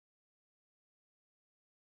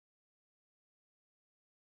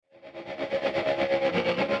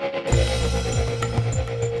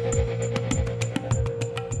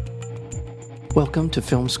Welcome to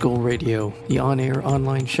Film School Radio, the on-air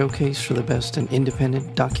online showcase for the best in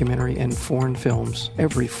independent documentary and foreign films,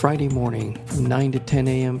 every Friday morning from 9 to 10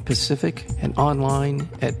 a.m. Pacific and online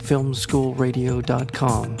at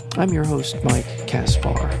filmschoolradio.com. I'm your host, Mike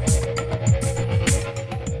Kaspar.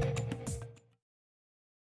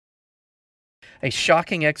 A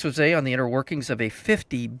shocking expose on the inner workings of a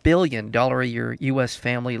 $50 billion a year U.S.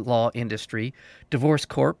 family law industry, Divorce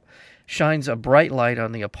Corp., shines a bright light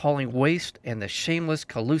on the appalling waste and the shameless,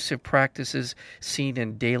 collusive practices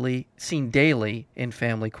seen daily in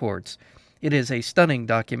family courts. It is a stunning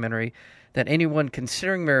documentary that anyone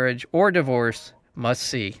considering marriage or divorce must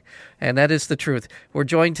see. And that is the truth. We're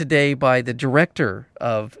joined today by the director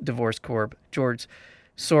of Divorce Corp., George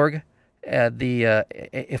Sorg,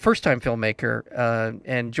 a first-time filmmaker,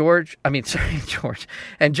 and George,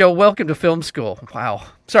 and Joe, welcome to Film School. Wow.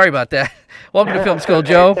 Sorry about that. Welcome to Film School,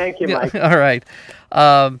 Joe. Thank you, Mike. All right.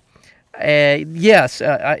 Yes,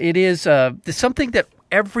 it is something that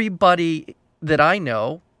everybody that I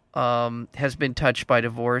know has been touched by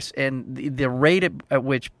divorce, and the rate at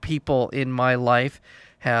which people in my life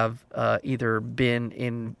have either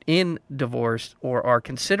been in divorce or are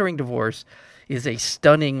considering divorce is a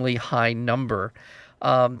stunningly high number.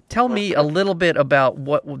 Tell me a little bit about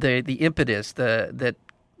what the impetus that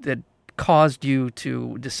caused you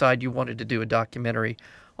to decide you wanted to do a documentary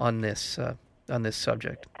on this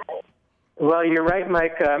subject. Well, you're right,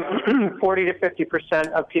 Mike. 40 to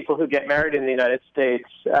 50% of people who get married in the United States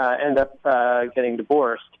end up getting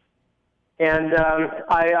divorced. And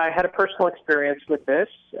I had a personal experience with this.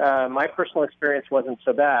 My personal experience wasn't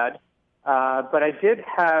so bad. But I did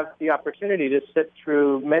have the opportunity to sit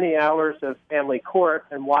through many hours of family court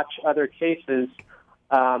and watch other cases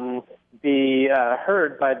be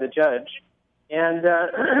heard by the judge. And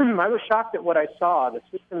I was shocked at what I saw. The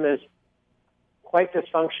system is quite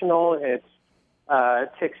dysfunctional. It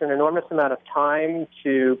takes an enormous amount of time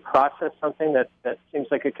to process something that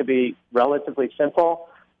seems like it could be relatively simple.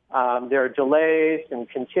 There are delays and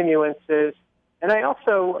continuances. And I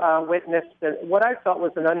also witnessed what I felt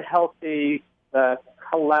was an unhealthy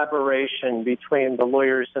collaboration between the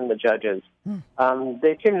lawyers and the judges.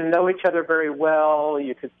 They seemed to know each other very well.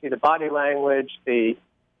 You could see the body language, the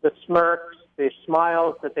smirks, the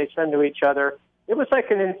smiles that they send to each other. It was like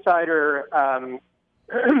an insider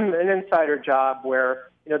job where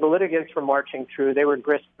the litigants were marching through. They were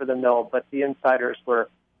grist for the mill, but the insiders were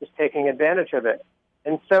just taking advantage of it.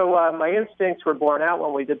 And so my instincts were borne out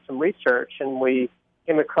when we did some research, and we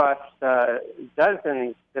came across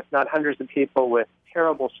dozens, if not hundreds of people with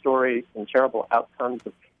terrible stories and terrible outcomes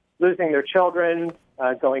of losing their children,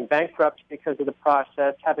 going bankrupt because of the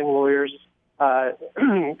process, having lawyers kind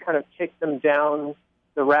of take them down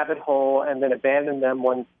the rabbit hole and then abandon them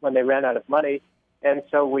when they ran out of money. And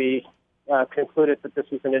so we concluded that this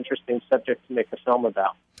was an interesting subject to make a film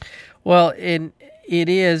about. Well, it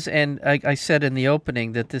is, and I said in the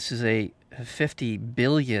opening that this is a $50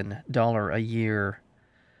 billion a year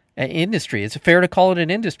industry. Is it fair to call it an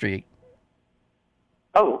industry?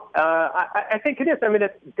 Oh, I think it is. I mean,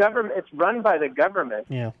 it's run by the government.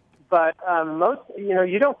 Yeah. But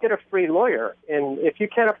you don't get a free lawyer. And if you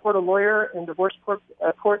can't afford a lawyer in divorce court,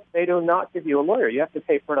 they do not give you a lawyer. You have to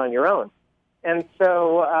pay for it on your own. And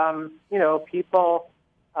so, people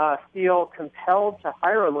feel compelled to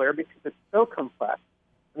hire a lawyer because it's so complex.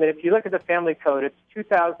 I mean, if you look at the family code, it's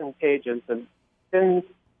 2,000 pages of thin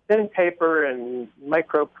paper and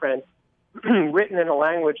microprint written in a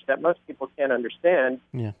language that most people can't understand.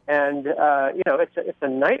 Yeah. And, it's a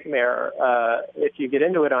nightmare if you get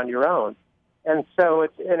into it on your own. And so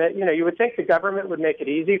you would think the government would make it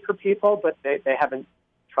easy for people, but they haven't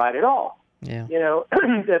tried at all. Yeah.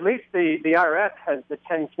 At least the IRS has the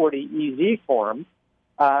 1040 EZ form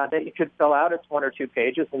that you could fill out. It's 1 or 2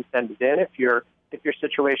 pages and send it in if your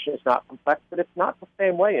situation is not complex. But it's not the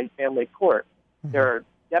same way in family court. Mm-hmm. There are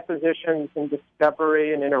depositions and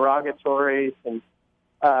discovery and interrogatories and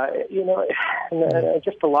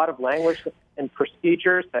just a lot of language and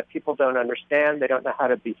procedures that people don't understand. They don't know how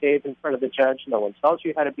to behave in front of the judge. No one tells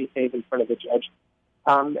you how to behave in front of the judge.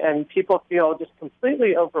 And people feel just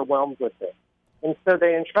completely overwhelmed with it. And so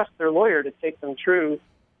they entrust their lawyer to take them through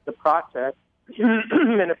the process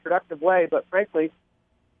in a productive way. But frankly,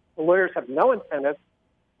 the lawyers have no incentive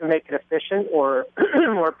to make it efficient or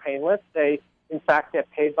painless. They, in fact, get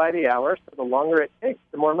paid by the hour. So the longer it takes,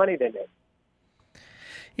 the more money they make.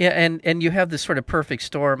 Yeah, and you have this sort of perfect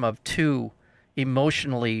storm of two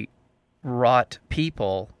emotionally wrought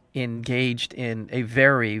people engaged in a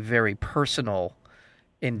very, very personal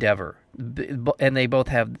endeavor, and they both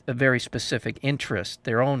have a very specific interest,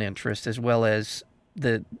 their own interest, as well as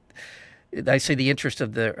the I say the interest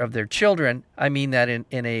of their children, I mean that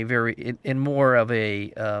in a very in more of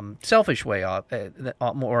a selfish way,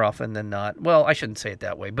 more often than not. Well, I shouldn't say it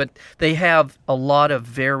that way, but they have a lot of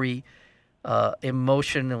very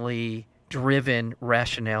emotionally driven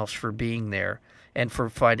rationales for being there and for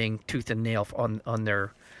fighting tooth and nail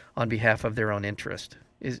on behalf of their own interest.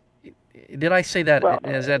 Did I say that?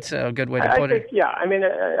 Is that a good way to put it? Yeah. I mean,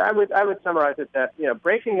 I would summarize it that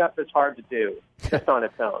breaking up is hard to do just on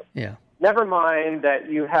its own. Yeah. Never mind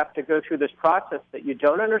that you have to go through this process that you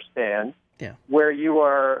don't understand, where you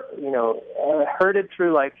are, herded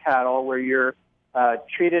through like cattle, where you're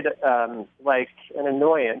treated like an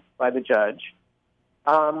annoyance by the judge,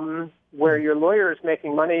 where your lawyer is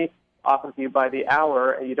making money off of you by the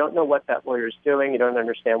hour, and you don't know what that lawyer is doing. You don't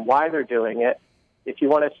understand why they're doing it. If you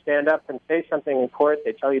want to stand up and say something in court,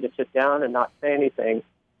 they tell you to sit down and not say anything.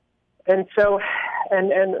 And so,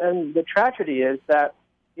 and the tragedy is that,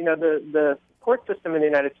 the court system in the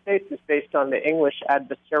United States is based on the English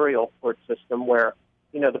adversarial court system where,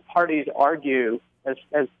 the parties argue as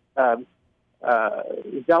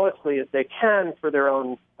zealously as they can for their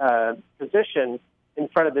own position in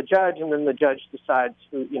front of the judge, and then the judge decides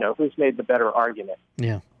who's made the better argument.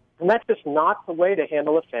 Yeah. And that's just not the way to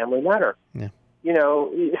handle a family matter. Yeah.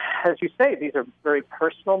 As you say, these are very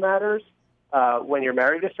personal matters. When you're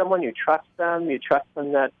married to someone, you trust them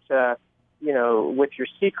that, with your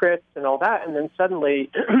secrets and all that, and then suddenly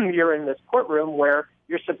you're in this courtroom where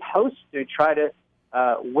you're supposed to try to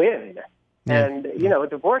win. Yeah. And, a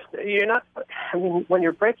divorce, you're not, when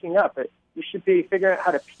you're breaking up, you should be figuring out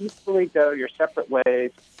how to peacefully go your separate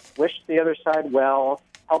ways, wish the other side well,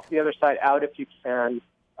 help the other side out if you can.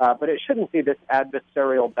 But it shouldn't be this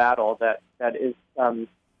adversarial battle that is the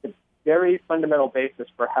very fundamental basis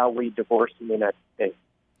for how we divorce in the United States.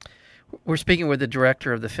 We're speaking with the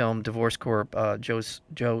director of the film Divorce Corp, Joe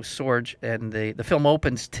Sorge, and the film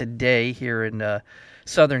opens today here in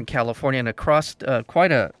Southern California and across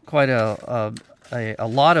quite a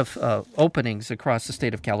lot of openings across the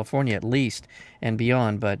state of California at least and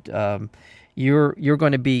beyond. But you're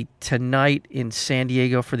going to be tonight in San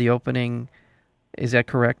Diego for the opening. Is that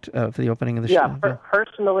correct, for the opening of the show? Yeah,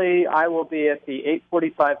 personally, I will be at the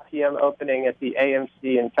 8:45 p.m. opening at the AMC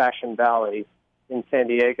in Fashion Valley in San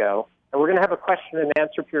Diego. And we're going to have a question and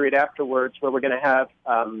answer period afterwards where we're going to have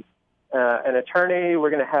an attorney, we're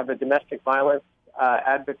going to have a domestic violence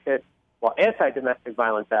advocate, anti-domestic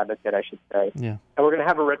violence advocate, I should say. Yeah. And we're going to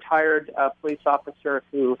have a retired police officer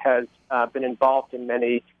who has been involved in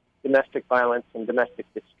many domestic violence and domestic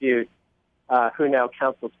disputes, who now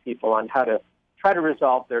counsels people on how to try to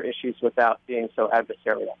resolve their issues without being so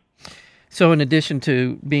adversarial. So in addition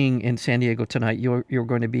to being in San Diego tonight, you're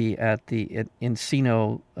going to be at the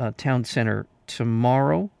Encino Town Center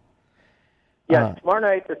tomorrow? Yes, tomorrow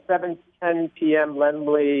night at 7:10 p.m.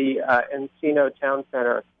 Lendley Encino Town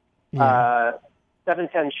Center. Yeah.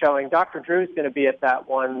 7:10 showing. Dr. Drew's going to be at that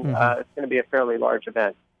one. Mm-hmm. It's going to be a fairly large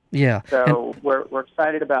event. Yeah. So we're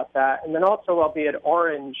excited about that. And then also I'll be at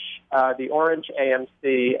Orange, the Orange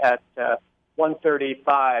AMC at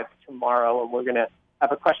 1:35 tomorrow, and we're going to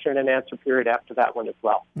have a question and answer period after that one as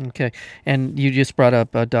well. Okay, and you just brought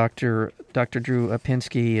up Dr. Drew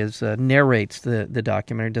Pinsky narrates the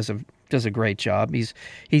documentary. Does a great job. He's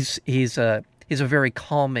a very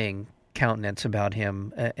calming countenance about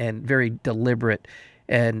him and very deliberate,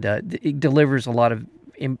 and he delivers a lot of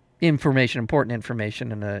important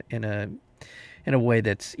information in a way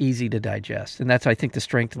that's easy to digest. And that's, I think, the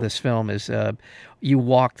strength of this film is you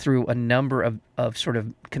walk through a number of sort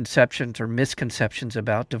of conceptions or misconceptions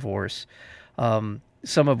about divorce,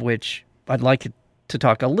 some of which I'd like to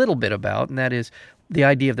talk a little bit about, and that is the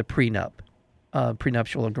idea of the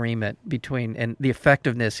prenuptial agreement between and the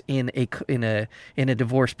effectiveness in a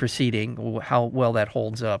divorce proceeding, how well that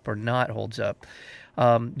holds up or not holds up.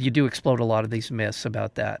 You do explode a lot of these myths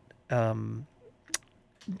about that.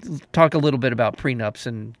 Talk a little bit about prenups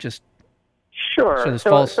and just... Sure.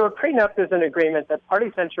 So a prenup is an agreement that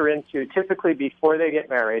parties enter into typically before they get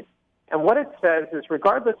married. And what it says is,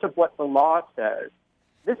 regardless of what the law says,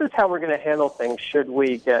 this is how we're going to handle things should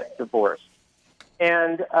we get divorced.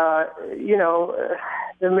 And, the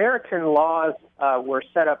American laws were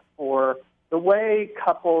set up for the way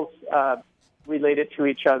couples related to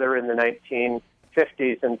each other in the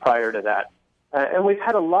 1950s and prior to that. And we've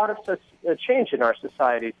had a lot of such change in our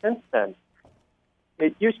society since then.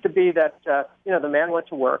 It used to be that the man went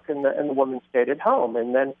to work and the woman stayed at home,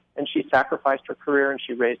 and she sacrificed her career and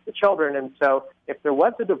she raised the children. And so, if there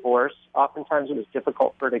was a divorce, oftentimes it was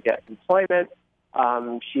difficult for her to get employment.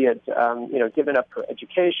 She had given up her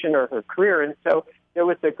education or her career, and so there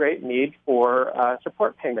was a great need for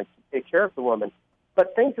support payments to take care of the woman.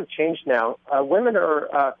 But things have changed now. Women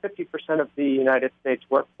are 50% of the United States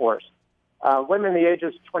workforce. Women the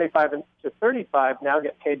ages 25 to 35 now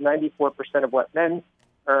get paid 94% of what men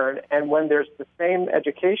earn, and when there's the same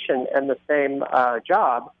education and the same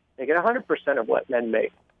job, they get 100% of what men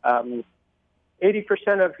make.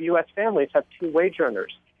 80% of U.S. families have two wage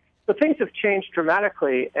earners. So things have changed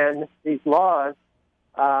dramatically, and these laws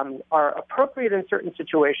are appropriate in certain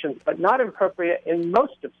situations, but not appropriate in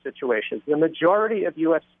most of situations. The majority of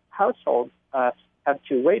U.S. households have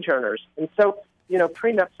two wage earners. And so,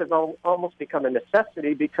 prenups have almost become a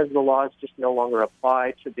necessity because the laws just no longer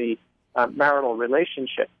apply to the marital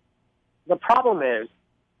relationship. The problem is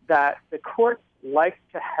that the courts like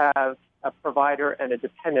to have a provider and a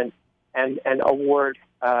dependent and award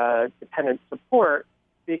dependent support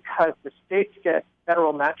because the states get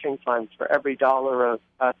federal matching funds for every dollar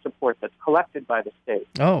of support that's collected by the state.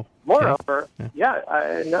 Oh, okay. Moreover,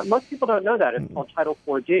 most people don't know that. It's called Title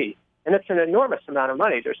 4D, and it's an enormous amount of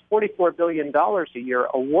money. There's $44 billion a year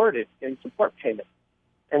awarded in support payments.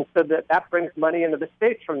 And so that brings money into the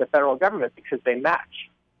states from the federal government because they match.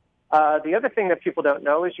 The other thing that people don't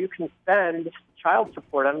know is you can spend child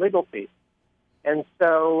support on legal fees. And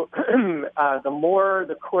so the more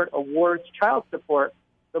the court awards child support,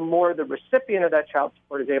 the more the recipient of that child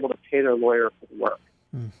support is able to pay their lawyer for the work.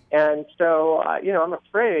 And so, I'm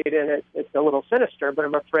afraid, and it's a little sinister, but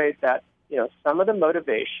I'm afraid that, some of the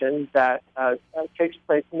motivation that takes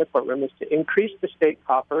place in the courtroom is to increase the state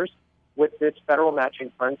coffers with this federal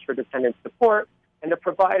matching funds for dependent support and to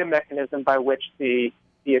provide a mechanism by which the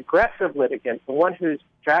aggressive litigant, the one who's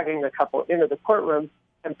dragging the couple into the courtroom,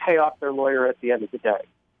 can pay off their lawyer at the end of the day.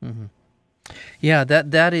 Mm-hmm. Yeah,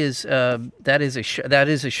 that is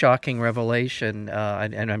a shocking revelation,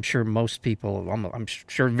 and I'm sure most people, I'm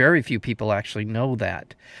sure very few people actually know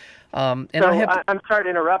that. I'm sorry to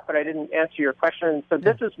interrupt, but I didn't answer your question. So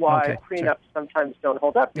this is why prenups sometimes don't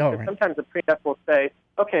hold up, because sometimes the prenup will say,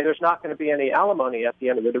 okay, there's not going to be any alimony at the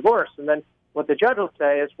end of the divorce, and then what the judge will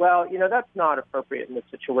say is, well, that's not appropriate in this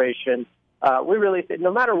situation. We really think,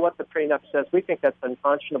 no matter what the prenup says, we think that's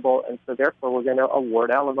unconscionable, and so therefore we're going to award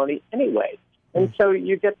alimony anyway. And so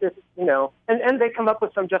you get this, and they come up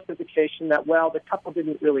with some justification that, well, the couple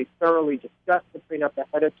didn't really thoroughly discuss the prenup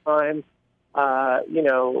ahead of time.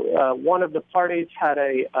 One of the parties had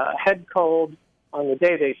a head cold on the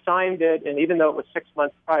day they signed it, and even though it was 6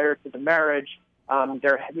 months prior to the marriage,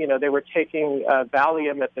 they were taking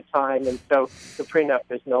Valium at the time, and so the prenup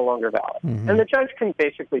is no longer valid. Mm-hmm. And the judge can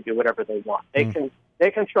basically do whatever they want. They can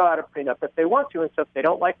throw out a prenup if they want to, and so if they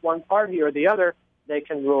don't like one party or the other, they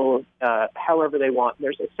can rule however they want.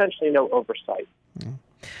 There's essentially no oversight. Mm-hmm.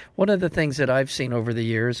 One of the things that I've seen over the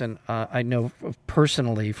years, and I know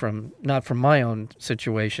personally not from my own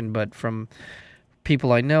situation, but from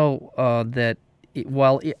people I know, that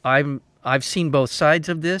I've seen both sides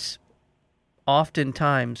of this.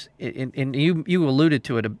 Oftentimes, and you alluded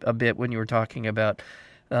to it a bit when you were talking about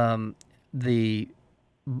the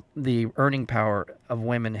earning power of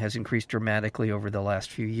women has increased dramatically over the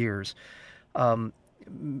last few years.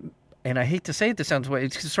 And I hate to say it, this sounds way,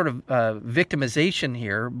 it's sort of victimization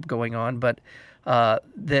here going on, but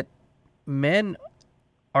that men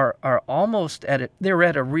are almost they're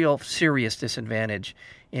at a real serious disadvantage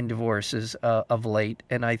in divorces of late,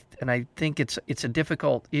 and I think it's a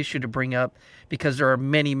difficult issue to bring up because there are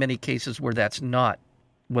many, many cases where that's not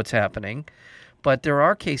what's happening, but there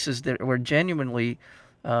are cases where genuinely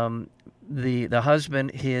the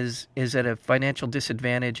husband is at a financial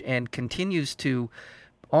disadvantage and continues to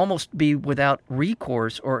almost be without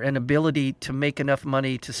recourse or an ability to make enough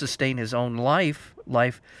money to sustain his own life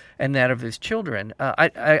and that of his children.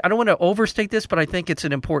 I don't want to overstate this, but I think it's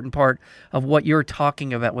an important part of what you're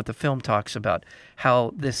talking about, what the film talks about,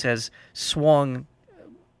 how this has swung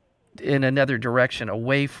in another direction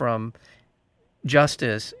away from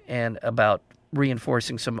justice and about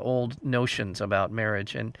reinforcing some old notions about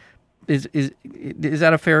marriage. And is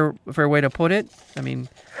that a fair way to put it? I mean,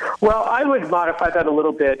 well, I would modify that a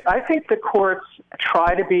little bit. I think the courts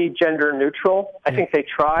try to be gender neutral. I think they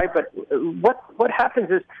try, but what happens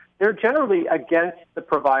is they're generally against the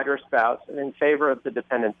provider spouse and in favor of the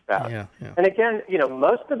dependent spouse. Yeah. And again,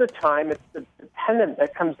 most of the time it's the dependent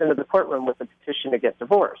that comes into the courtroom with a petition to get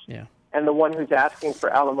divorced. Yeah. And the one who's asking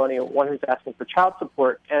for alimony and one who's asking for child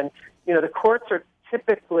support. And, the courts are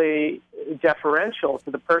typically deferential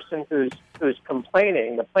to the person who's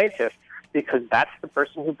complaining, the plaintiff, because that's the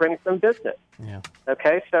person who brings them business. Yeah.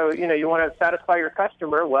 Okay, so you want to satisfy your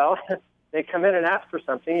customer. Well, They come in and ask for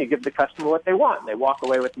something. You give the customer what they want. And they walk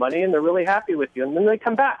away with money, and they're really happy with you. And then they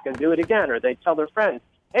come back and do it again, or they tell their friends,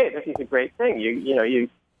 "Hey, this is a great thing. You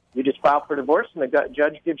just file for divorce, and the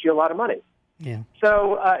judge gives you a lot of money." Yeah.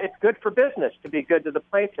 So it's good for business to be good to the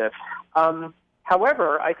plaintiff.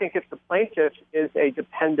 However, I think if the plaintiff is a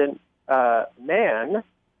dependent man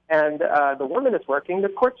and the woman is working, the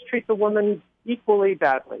courts treat the woman equally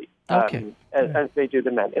badly as they do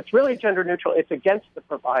the men. It's really gender neutral. It's against the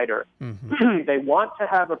provider. Mm-hmm. They want to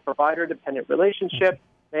have a provider-dependent relationship.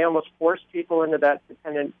 Mm-hmm. They almost force people into that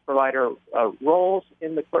dependent provider roles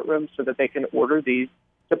in the courtroom so that they can order these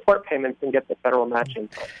support payments and get the federal matching.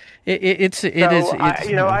 I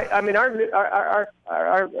mean, our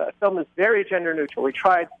film is very gender neutral. We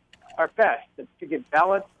tried our best to give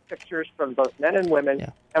balanced pictures from both men and women,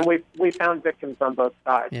 and we found victims on both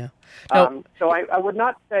sides. Yeah. So I would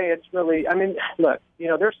not say it's really. I mean, look,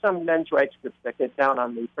 there's some men's rights groups that get down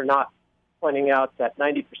on me for not pointing out that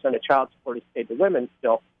 90% of child support is paid to women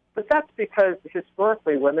still, but that's because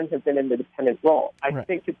historically women have been in the dependent role. I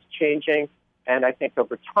think it's changing. And I think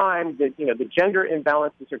over time, the gender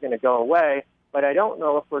imbalances are going to go away, but I don't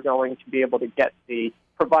know if we're going to be able to get the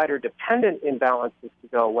provider-dependent imbalances to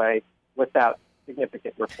go away without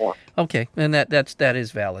significant reform. Okay, and that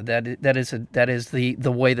is valid. That is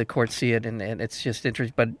the way the courts see it, and it's just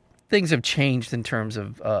interesting. But things have changed in terms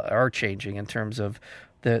of are changing in terms of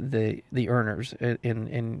the earners,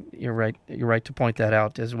 and you're right to point that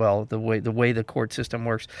out as well. The way the court system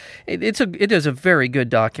works, it is a very good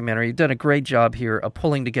documentary. You've done a great job here of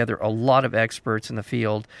pulling together a lot of experts in the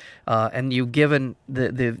field, and you've given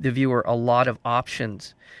the viewer a lot of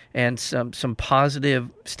options and some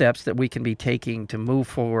positive steps that we can be taking to move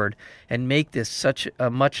forward and make this such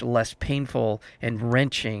a much less painful and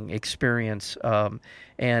wrenching experience.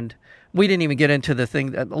 And we didn't even get into the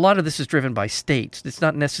thing that a lot of this is driven by states. It's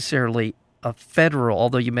not necessarily a federal,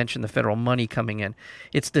 although you mentioned the federal money coming in.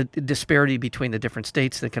 It's the disparity between the different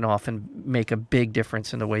states that can often make a big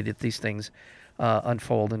difference in the way that these things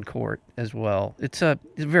unfold in court as well. It's a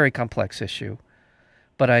very complex issue.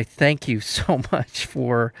 But I thank you so much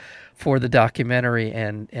for the documentary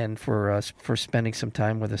and for spending some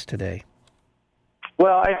time with us today.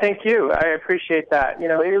 Well, I thank you. I appreciate that.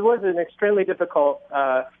 It was an extremely difficult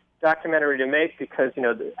documentary to make because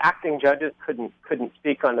the acting judges couldn't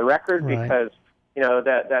speak on the record because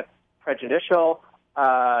that's prejudicial.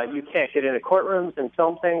 You can't get into courtrooms and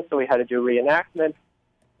film things, so we had to do reenactments.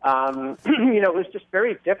 It was just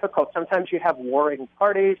very difficult. Sometimes you have warring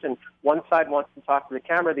parties, and one side wants to talk to the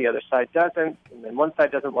camera, the other side doesn't, and then one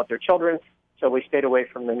side doesn't want their children, so we stayed away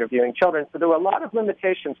from interviewing children. So there were a lot of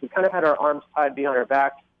limitations. We kind of had our arms tied behind our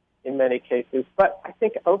backs in many cases. But I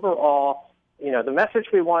think overall, the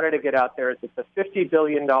message we wanted to get out there is it's a $50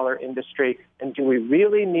 billion industry, and do we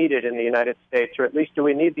really need it in the United States, or at least do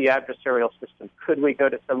we need the adversarial system? Could we go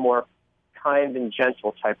to some more kind and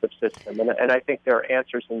gentle type of system? And I think there are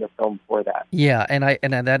answers in the film for that. Yeah, and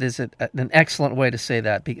that is an excellent way to say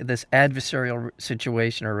that. This adversarial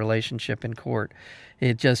situation or relationship in court,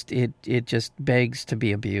 it just begs to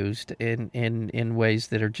be abused in ways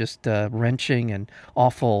that are just wrenching and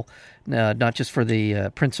awful, not just for the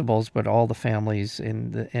principals but all the families,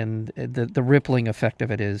 and the rippling effect of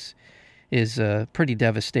it is pretty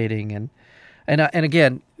devastating. And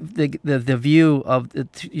again, the view of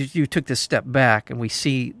you took this step back, and we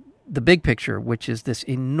see the big picture, which is this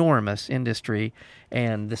enormous industry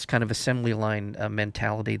and this kind of assembly line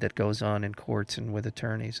mentality that goes on in courts and with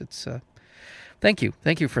attorneys. It's thank you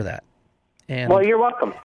for that. And well, you're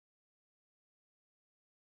welcome.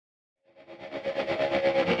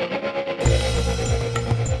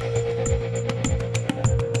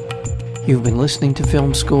 You've been listening to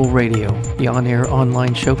Film School Radio, the on-air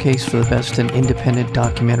online showcase for the best in independent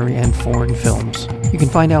documentary and foreign films. You can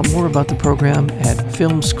find out more about the program at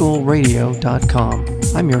filmschoolradio.com.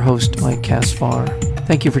 I'm your host, Mike Kaspar.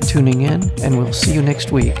 Thank you for tuning in, and we'll see you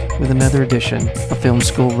next week with another edition of Film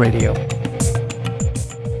School Radio.